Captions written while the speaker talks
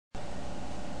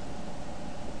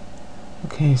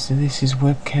Okay, so this is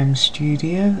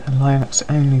Webcamstudio, a Linux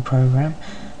only program.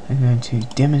 I'm going to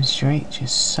demonstrate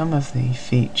just some of the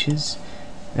features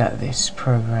that this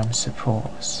program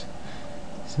supports.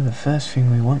 So the first thing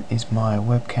we want is my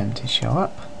webcam to show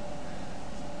up.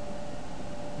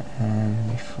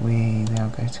 And if we now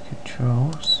go to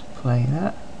controls, play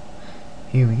that.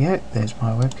 Here we go, there's my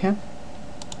webcam.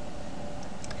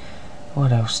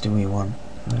 What else do we want?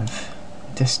 We have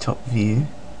desktop view.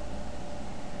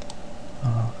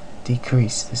 I'll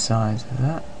decrease the size of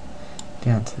that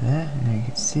down to there, and you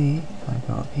can see if I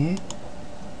go up here,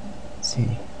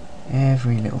 see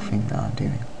every little thing that I'm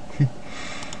doing.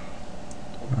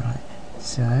 Right,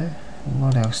 so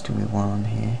what else do we want on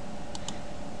here?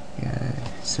 Go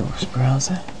source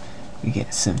browser, we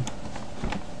get some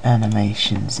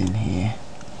animations in here.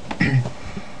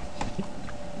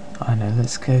 I know,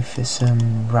 let's go for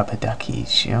some rubber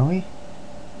duckies, shall we?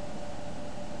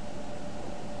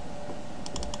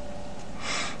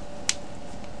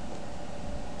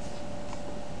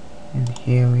 And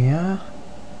here we are,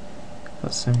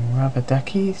 got some rubber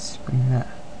duckies, bring that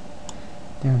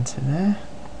down to there.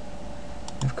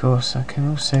 Of course I can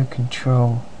also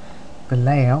control the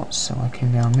layout, so I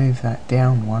can now move that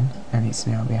down one and it's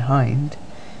now behind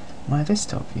my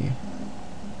desktop view.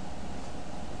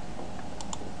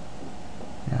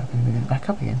 Now I can move it back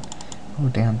up again, or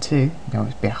down two, now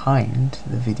it's behind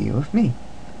the video of me.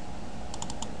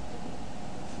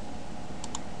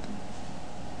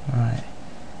 Right.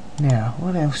 Now,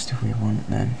 what else do we want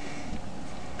then?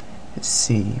 Let's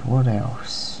see, what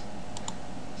else?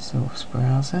 Source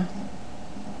browser.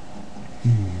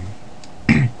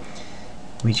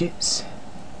 Widgets.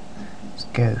 Let's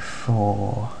go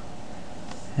for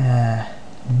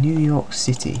New York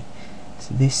City.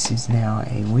 So this is now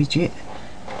a widget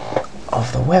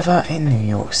of the weather in New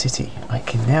York City. I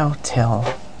can now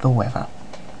tell the weather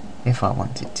if I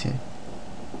wanted to.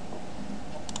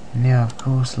 Now of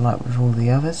course, like with all the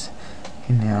others, I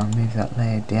can now move that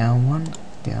layer down one,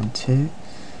 down two.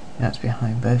 That's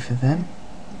behind both of them.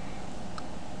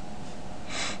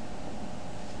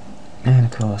 And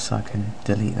of course I can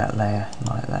delete that layer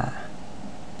like that.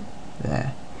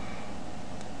 There.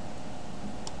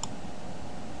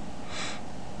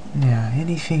 Now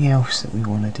anything else that we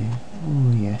want to do?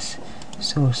 Oh yes,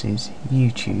 sources,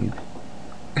 YouTube.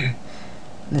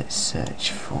 Let's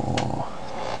search for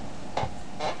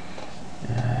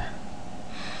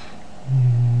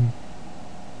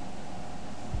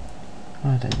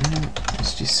I don't know,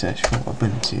 let's just search for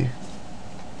Ubuntu.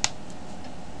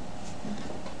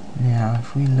 Now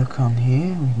if we look on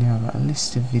here, we've now got a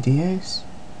list of videos.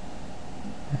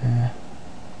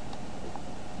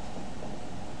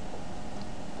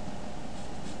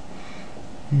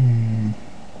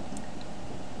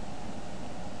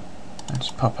 I'll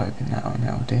just pop open that one,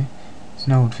 that'll do. It's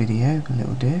an old video, but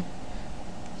it'll do.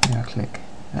 Now click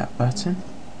that button.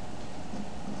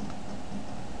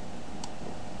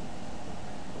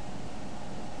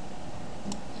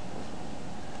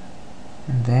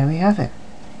 And there we have it.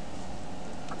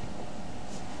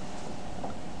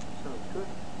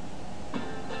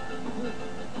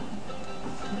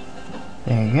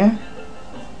 There you go.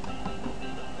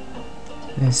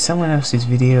 There's someone else's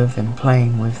video of them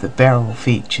playing with the barrel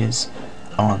features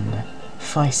on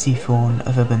Feisty Fawn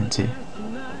of Ubuntu.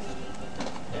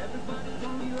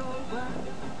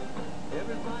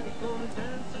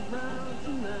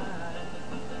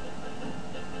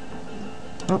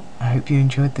 Well, I hope you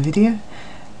enjoyed the video.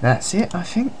 That's it, I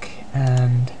think,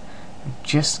 and I'm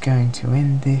just going to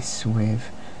end this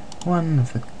with one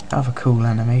of the other cool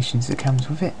animations that comes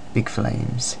with it, big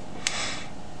flames.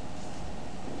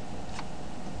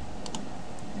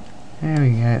 There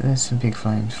we go, there's some big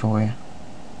flames for you.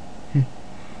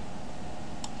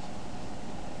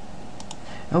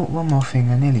 Oh, one more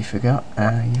thing I nearly forgot,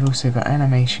 you've also got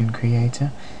Animation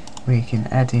Creator, where you can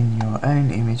add in your own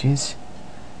images.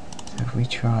 So if we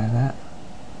try that,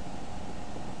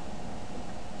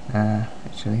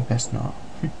 actually best not.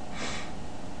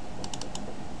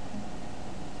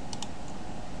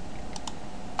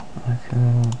 I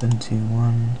call Ubuntu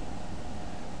 1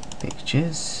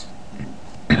 pictures.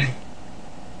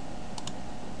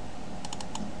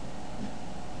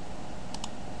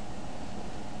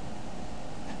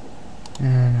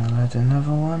 And I'll add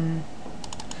another one.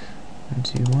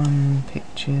 Ubuntu 1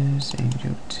 pictures,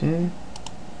 Angel 2.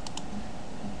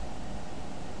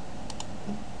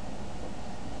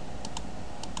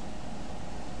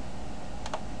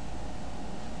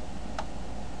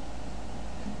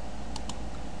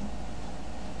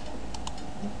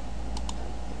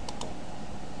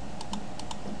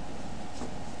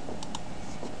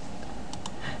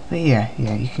 But yeah,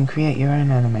 you can create your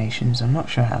own animations. I'm not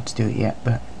sure how to do it yet,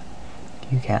 but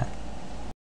you can.